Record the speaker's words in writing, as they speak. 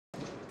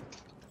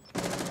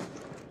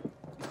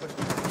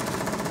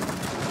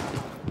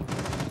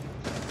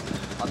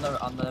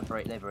on the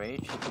bridge. They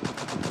breached.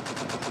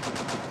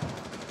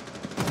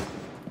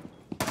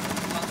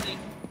 Passing.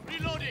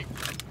 Reloading.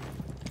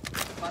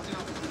 Passing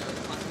on windows.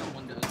 Passing on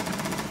windows.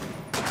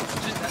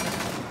 Just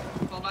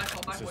fall back.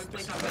 Wait,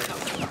 play time.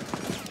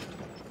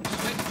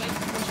 Just wait.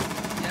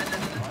 Yeah.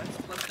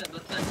 Let's set.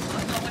 Let's go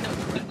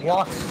windows.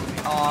 What?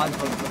 Oh,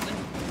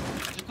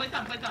 Just play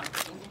time.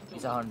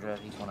 he's 100.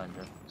 He's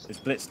 100. Is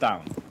Blitz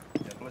down?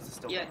 Yeah, Blitz is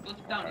still. Yeah, Blitz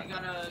is down. You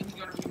gotta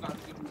rebound.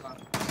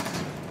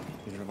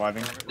 He's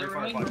reviving. They're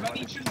reviving.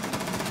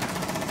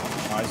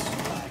 Nice.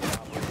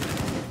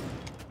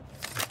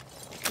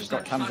 He's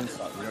got cams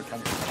inside. We got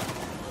cams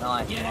inside.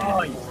 Nice.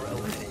 Yeah.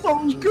 So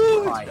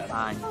good! Right,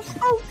 bang.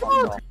 So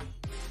good!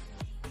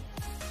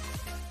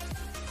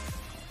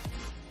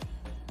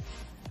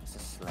 It's a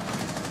slap.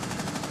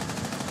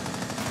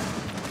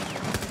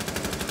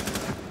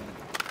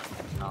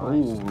 Nice.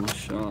 Oh,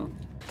 shot.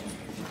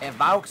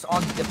 Valk's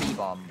on the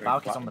B-bomb.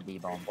 Valk is on the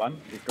B-bomb. One.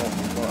 We've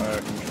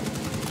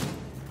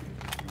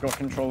got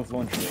control of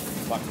laundry.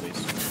 Plan,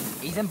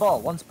 please. He's in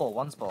ball. One's ball.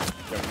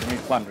 Yeah, we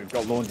need plan. We've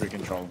got laundry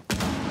control.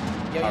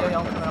 Yo,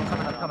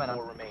 I'm coming.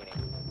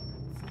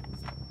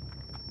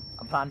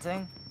 I'm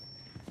planting.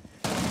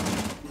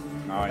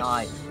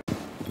 Nice.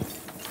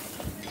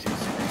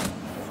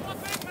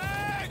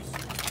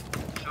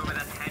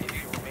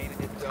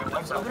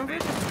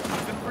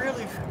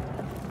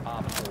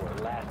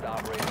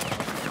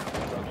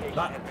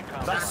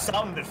 That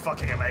sounded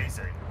fucking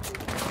amazing.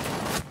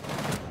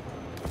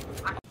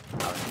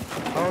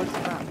 How is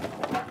that?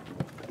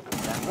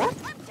 What?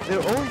 They're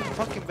all in the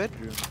fucking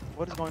bedroom.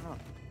 What is going on?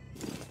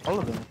 All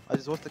of them. I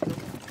just watched the kill.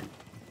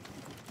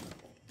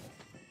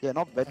 Yeah,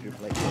 not bedroom,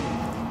 like.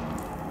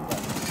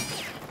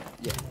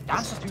 Yeah.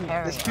 That's just tearing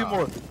There's two up.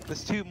 more.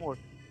 There's two more.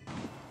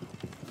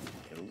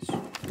 Kills.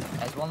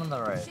 There's one on the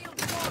road.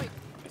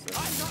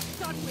 I'm not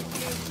done with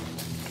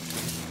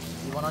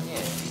You one on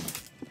you?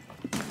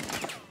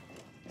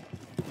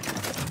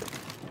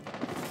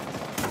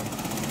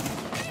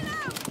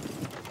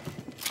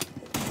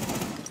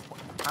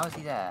 How is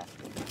he there?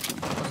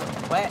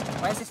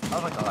 Where's this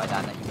other guy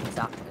down that you can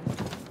zap him?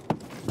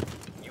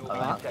 You will be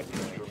detected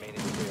if you remain in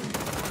this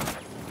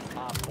area.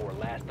 Op 4,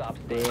 last stop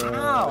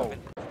Ow!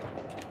 standing.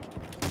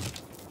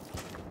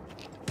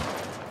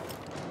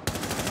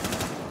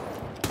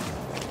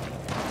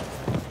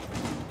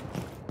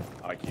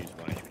 IQ's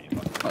 1 HP.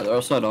 Alright, they're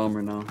outside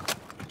armor now.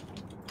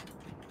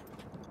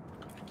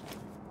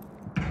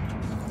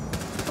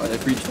 Alright, they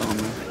breached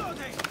armor.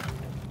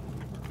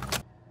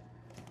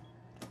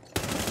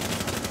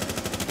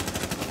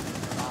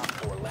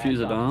 Fuse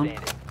it down.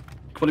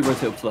 Probably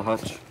rotate up to the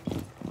hatch.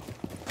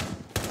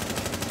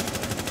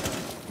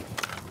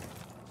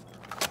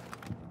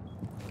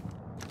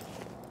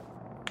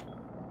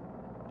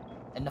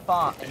 In the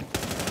far.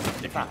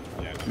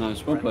 Yeah.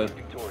 Nice, well played.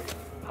 Victorious.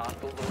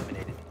 Hostiles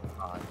eliminated.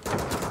 Oh,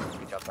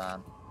 good job,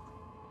 Dan.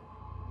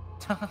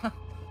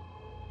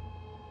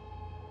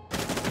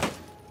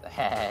 The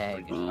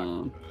heck?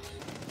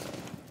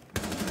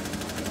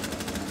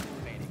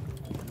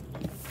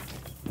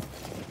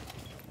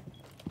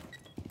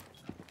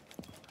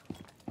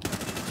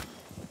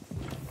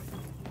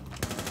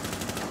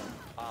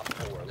 Op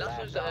 4, Last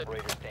last was,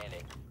 operator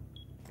standing.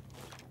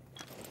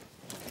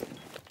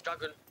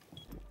 Dragon.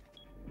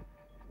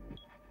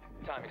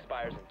 Time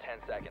expires in 10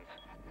 seconds.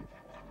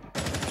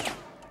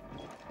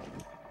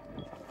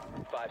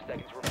 5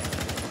 seconds remaining.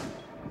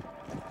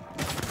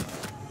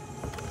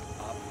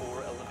 Op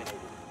 4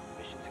 eliminated.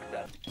 Mission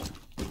success.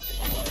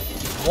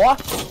 What?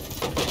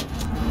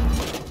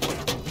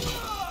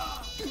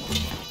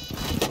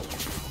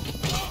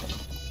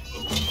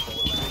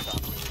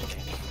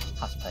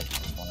 Has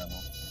patience, whatever.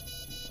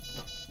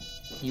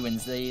 He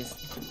wins these.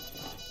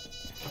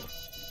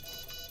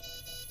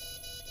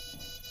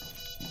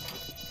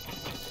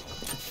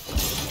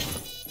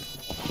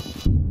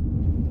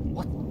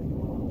 What?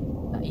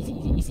 No,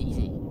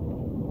 easy.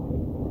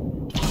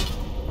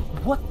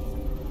 What?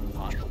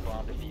 Hostile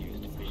bomb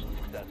defused. Mission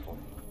successful.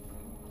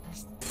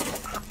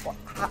 What?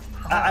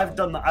 I've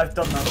done that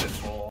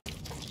before.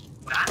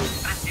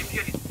 You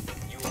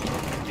will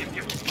be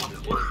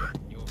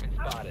You have been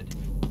spotted.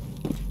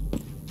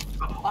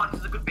 Oh, this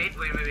is a good bait.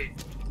 Wait.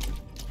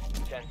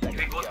 10 seconds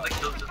to go.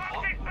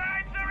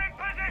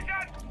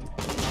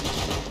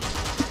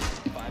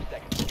 5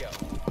 seconds to go.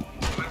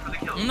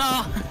 No!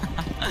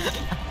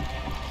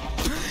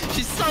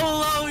 She's so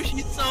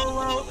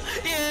low!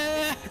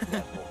 Yeah!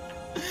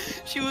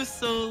 She was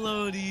so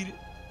low, dude.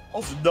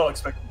 Also, not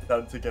expecting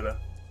them to get her.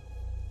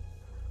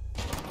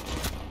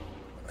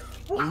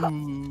 Ooh.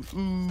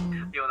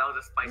 Yo, that was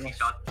a spicy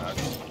shot.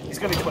 He's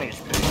gonna be 20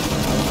 HP.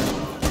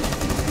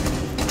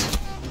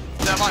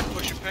 Never mind,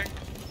 pushing ping.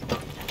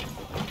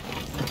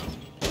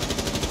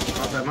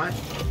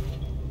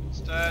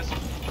 Stairs.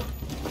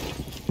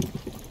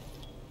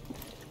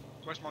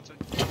 Where's Monty?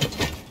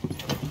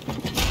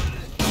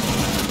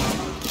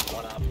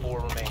 1 op 4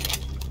 remaining.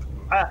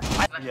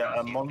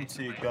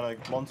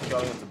 Monty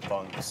going into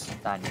bunks.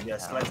 Dan, you Yeah, can.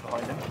 Sledge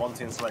behind him.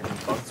 Monty and Sledge in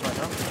bunks right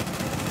now.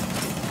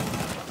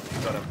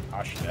 got him.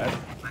 Ash dead.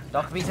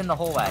 Dockerby's in the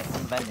hallway,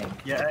 in vending.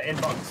 Yeah,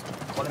 inbox.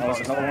 One Oh, there's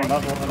inbox.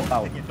 another one on the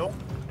balcony. Take your door.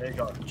 There you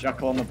go.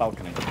 Jackal on the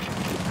balcony.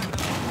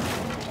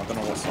 I don't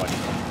know what side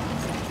he's on.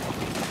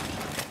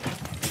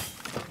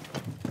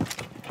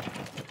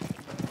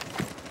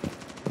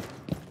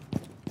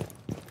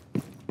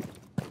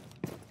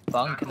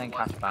 Bunk and then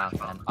cash back.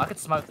 And I could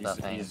smoke that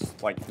thing. He's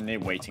like near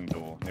waiting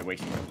door. Near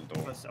waiting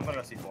door. I'm gonna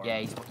go see for him. Yeah,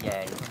 he's in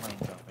waiting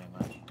door pretty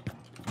much.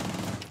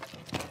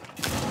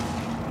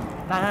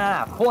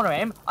 No. Corner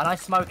him, and I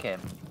smoke him.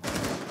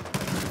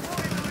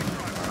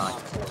 Nice.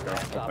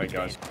 Let's go. Hey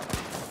guys.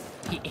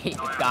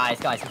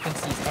 Guys, he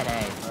thinks he's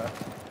NA, bro.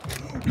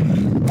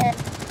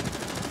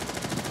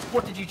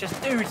 What did you just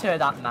do to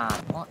that man?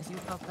 What, is he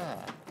up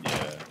there?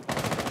 Yeah.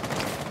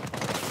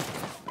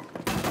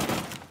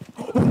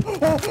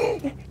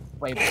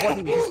 Wait, what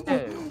did you just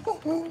do?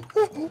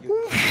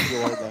 You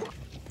are there.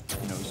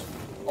 Who knows?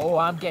 Oh,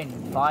 I'm getting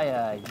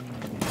fire.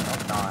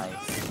 That's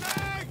nice.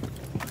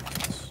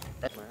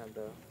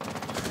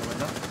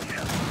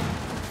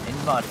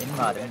 In mud.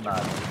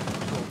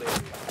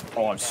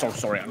 Oh, I'm so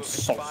sorry. I'm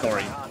so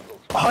sorry.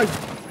 I'm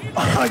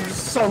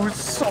so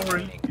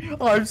sorry.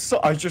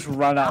 I just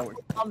ran out.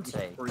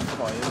 Auntie.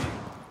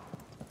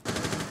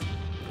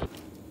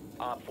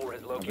 Op 4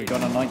 has Have we located.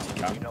 got a 90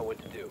 cam? You know what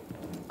to do.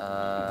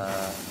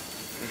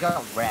 We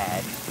got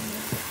red.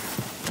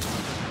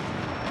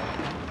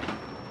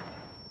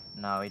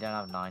 No, we don't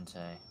have 90.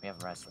 We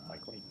have red.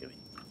 Like, what are you doing?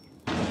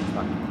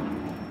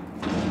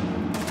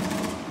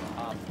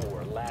 Op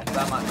 4, last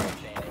That might be.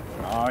 standing.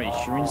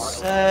 Nice, you're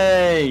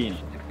insane.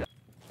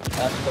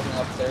 Ash coming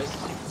upstairs.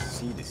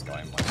 See this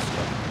guy in my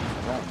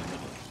squad.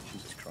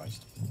 Jesus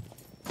Christ.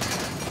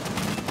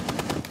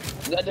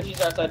 Is that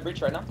diffuser outside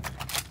breach right now?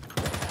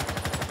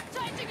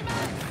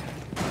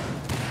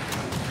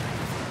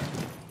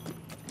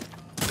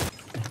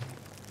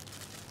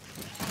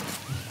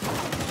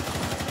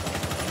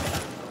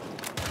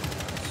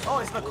 Oh,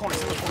 it's in the corner.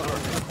 It's in the corner.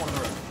 It's in the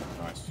corner.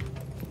 Nice.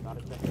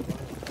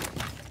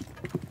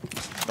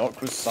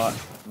 Doc was sat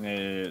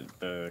near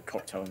the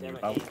cocktail in the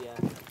about.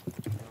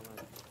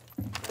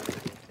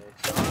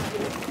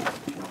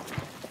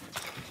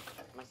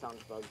 My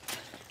sound's bugged.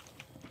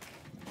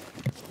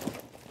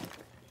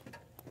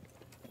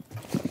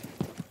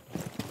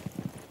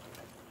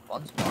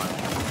 One's mine.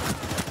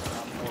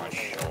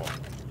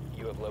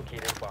 You have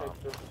located a bomb.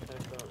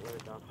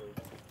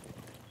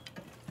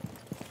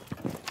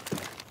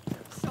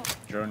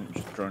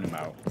 Drone him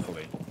out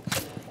fully.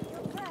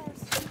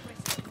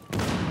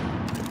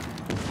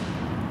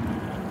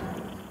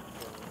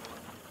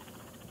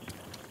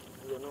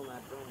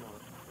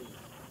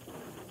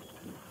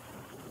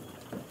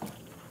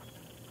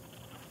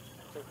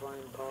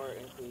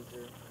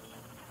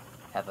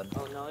 Heaven.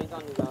 Oh no, he's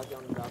on the balcony,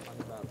 on the balcony.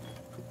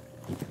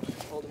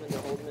 Hold him in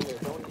there,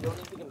 Don't need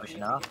to get him.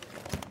 Pushing up.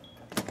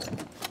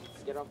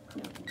 Get up.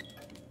 Yeah.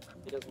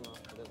 He doesn't know.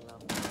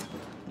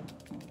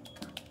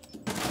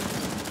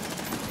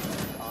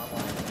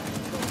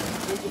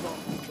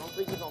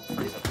 Don't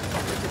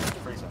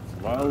freeze him.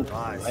 Well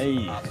Nice.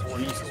 played.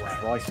 Jesus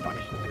Christ, man.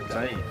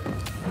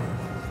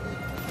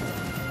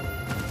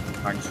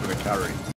 Thanks for the carry.